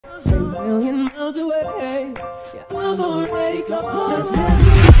a million miles away. Yeah, I'm already gone. Just let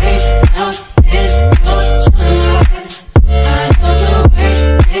me out in your sunlight. I love the way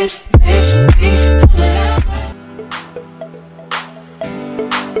it makes me come alive.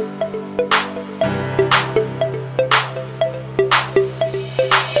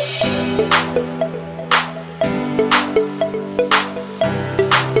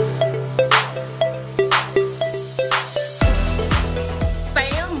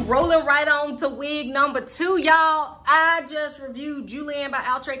 Rolling right on to wig number 2, y'all. I just reviewed Julianne by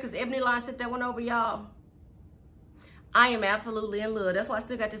Outre because EBONYLINE sent that one over, y'all. I am absolutely in love. That's why I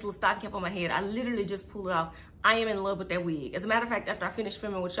still got this little stocking cap on my head. I literally just pulled it off. I am in love with that wig. As a matter of fact, after I finish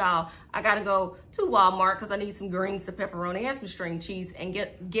filming with y'all, I gotta go to Walmart because I need some greens, some pepperoni, and some string cheese. And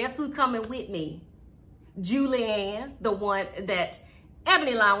guess who's coming with me? Julianne, the one that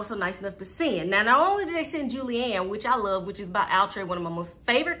EBONYLINE was so nice enough to send. Now, not only did they send Julianne, which I love, which is by Outre, one of my most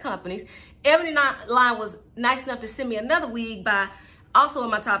favorite companies, EBONYLINE was nice enough to send me another wig by, also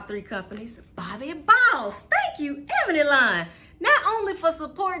in my top 3 companies, Bobbi Boss. Thank you, EBONYLINE. Not only for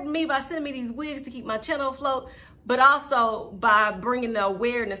supporting me by sending me these wigs to keep my channel afloat, but also by bringing the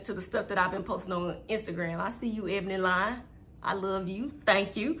awareness to the stuff that I've been posting on Instagram. I see you, EBONYLINE. I love you.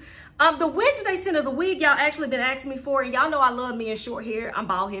 Thank you. The wig that they sent is a wig y'all actually been asking me for, and y'all know I love me in short hair. I'm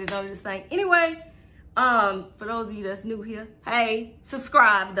bald headed under this thing. Anyway, for those of you that's new here, hey,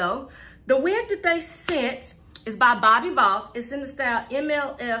 subscribe though. The wig that they sent is by Bobbi Boss. It's in the style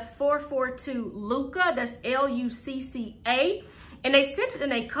MLF 442 Lucca. That's Lucca. And they sent it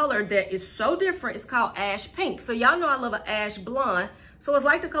in a color that is so different. It's called ash pink. So y'all know I love an ash blonde. So it's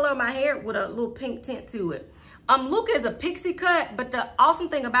like the color of my hair with a little pink tint to it. Lucca is a pixie cut, but the awesome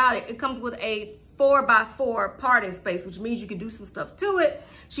thing about it, it comes with a 4x4 parting space, which means you can do some stuff to it.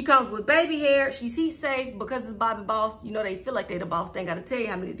 She comes with baby hair. She's heat safe because it's Bobbi Boss. You know, they feel like they're the boss. They ain't got to tell you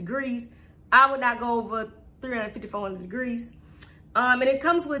how many degrees. I would not go over 350, 400 degrees. And it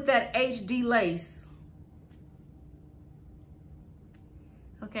comes with that HD lace.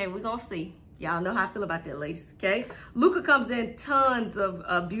 Okay, we're going to see. Y'all know how I feel about that lace, okay? Lucca comes in tons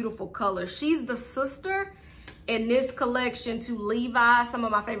of beautiful colors. She's the sister in this collection to Levi. Some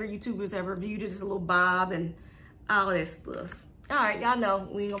of my favorite YouTubers have reviewed it. Just a little bob and all that stuff. All right, y'all know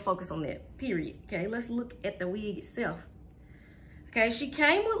we ain't gonna focus on that, period. Okay, let's look at the wig itself. Okay, she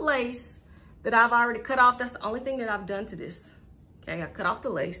came with lace that I've already cut off. That's the only thing that I've done to this. Okay, I cut off the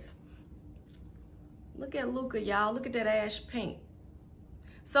lace. Look at Lucca, y'all. Look at that ash pink.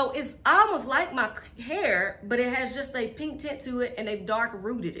 So it's almost like my hair, but it has just a pink tint to it and they've dark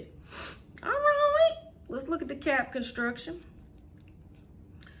rooted it. All right. Let's look at the cap construction.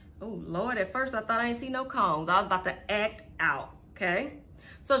 Oh, Lord, at first I thought I didn't see no combs. I was about to act out, okay?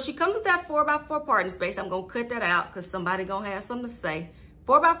 So she comes with that 4x4 parting space. I'm gonna cut that out because somebody gonna have something to say.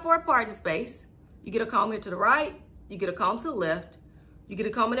 4x4 parting space. You get a comb here to the right. You get a comb to the left. You get a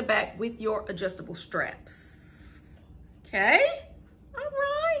comb in the back with your adjustable straps. Okay? All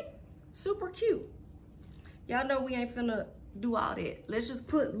right. Super cute. Y'all know we ain't finna do all that. Let's just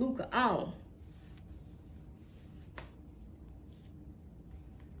put Lucca on.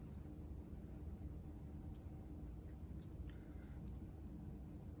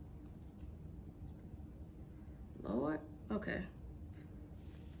 Lord, okay.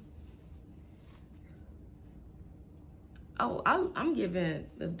 Oh, I'm giving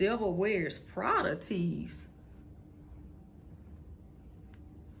the Devil Wears Prada tease.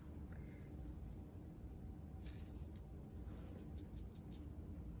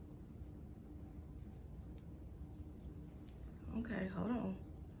 Okay, hold on.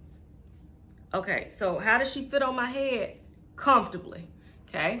 Okay, so how does she fit on my head? Comfortably,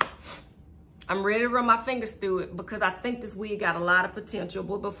 okay? I'm ready to run my fingers through it because I think this wig got a lot of potential.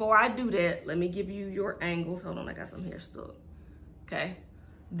 But before I do that, let me give you your angles. Hold on, I got some hair stuck. Okay,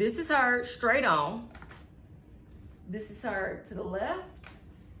 this is her straight on. This is her to the left.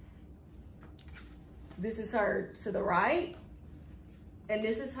 This is her to the right. And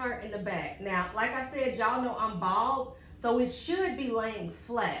this is her in the back. Now, like I said, y'all know I'm bald, so it should be laying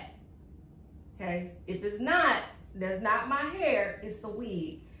flat. Okay, if it's not, that's not my hair, it's the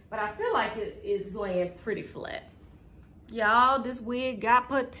wig. But I feel like it is laying pretty flat. Y'all, this wig got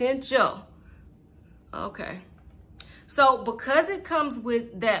potential. Okay. So because it comes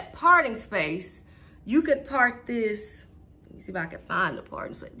with that parting space, you could part this. Let me see if I can find the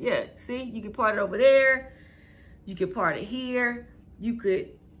parting space. Yeah, see, you can part it over there. You can part it here. You could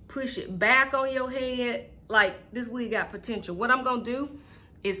push it back on your head. Like, this wig got potential. What I'm gonna do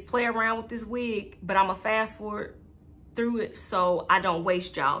is play around with this wig, but I'm gonna fast forward through it so I don't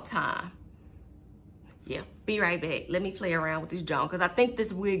waste y'all time. Yeah, be right back. Let me play around with this John, because I think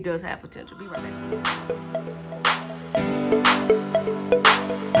this wig does have potential. Be right back.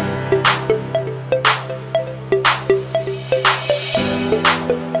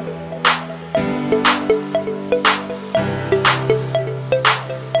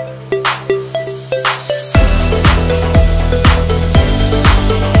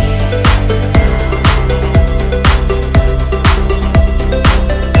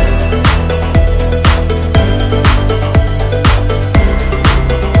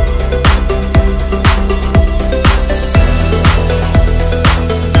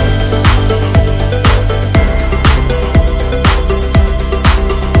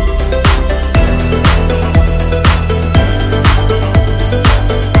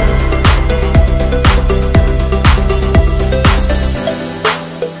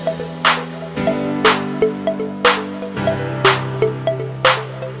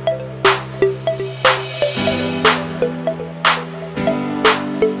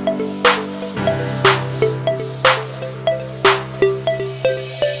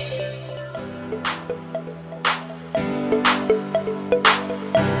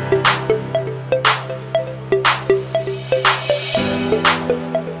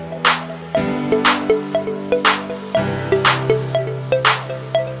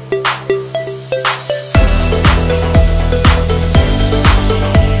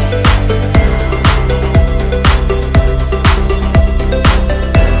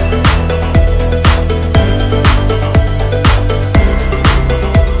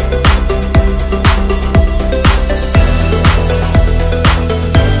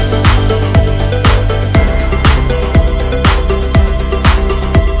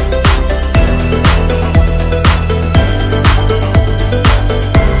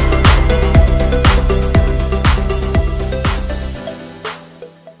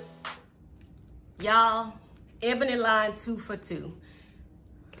 Y'all, EBONYLINE 2 for 2.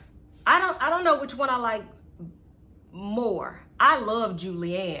 I don't know which one I like more. I love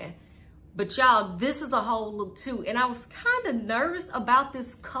Julianne, but y'all, this is a whole look too. And I was kind of nervous about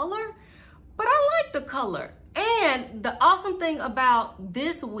this color, but I like the color. And the awesome thing about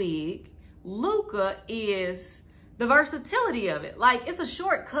this wig, Lucca, is the versatility of it. Like, it's a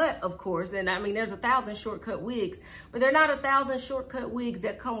shortcut, of course, and I mean, there's 1,000 shortcut wigs, but they're not 1,000 shortcut wigs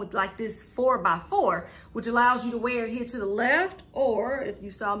that come with like this 4x4, which allows you to wear it here to the left, or if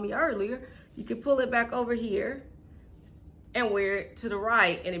you saw me earlier, you can pull it back over here and wear it to the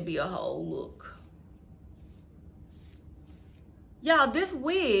right, and it'd be a whole look. Y'all, this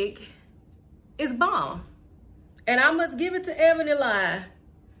wig is bomb, and I must give it to EBONYLINE.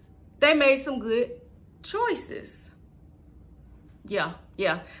 They made some good choices. Yeah.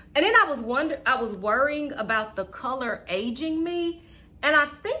 And then I was worrying about the color aging me, and I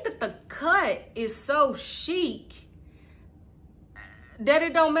think that the cut is so chic that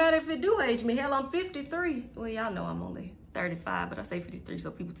it don't matter if it do age me. Hell, I'm 53. Well, y'all know I'm only 35, but I say 53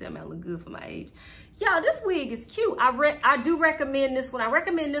 so people tell me I look good for my age. Yeah, this wig is cute. I do recommend this one. I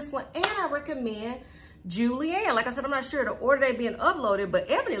recommend this one, and I recommend Julianne. Like I said, I'm not sure the order they being uploaded, but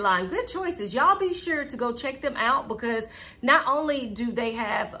EBONYLINE, good choices. Y'all be sure to go check them out, because not only do they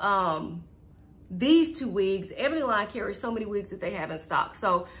have these two wigs, EBONYLINE carries so many wigs that they have in stock.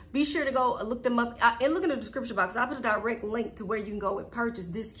 So be sure to go look them up and look in the description box. I'll put a direct link to where you can go and purchase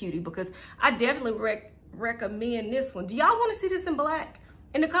this cutie, because I definitely recommend this one. Do y'all want to see this in black?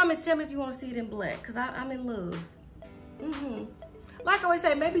 In the comments, tell me if you want to see it in black, because I'm in love. Like I always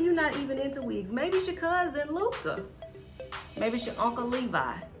say, maybe you're not even into wigs. Maybe it's your cousin Lucca. Maybe it's your Uncle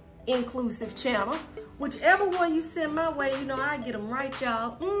Levi. Inclusive channel. Whichever one you send my way, you know I get them right,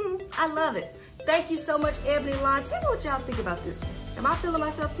 y'all. I love it. Thank you so much, EBONYLINE. Tell me what y'all think about this one. Am I feeling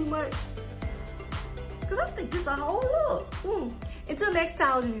myself too much? Because I think just a whole look. Until next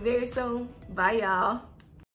time, I'll be very soon. Bye, y'all.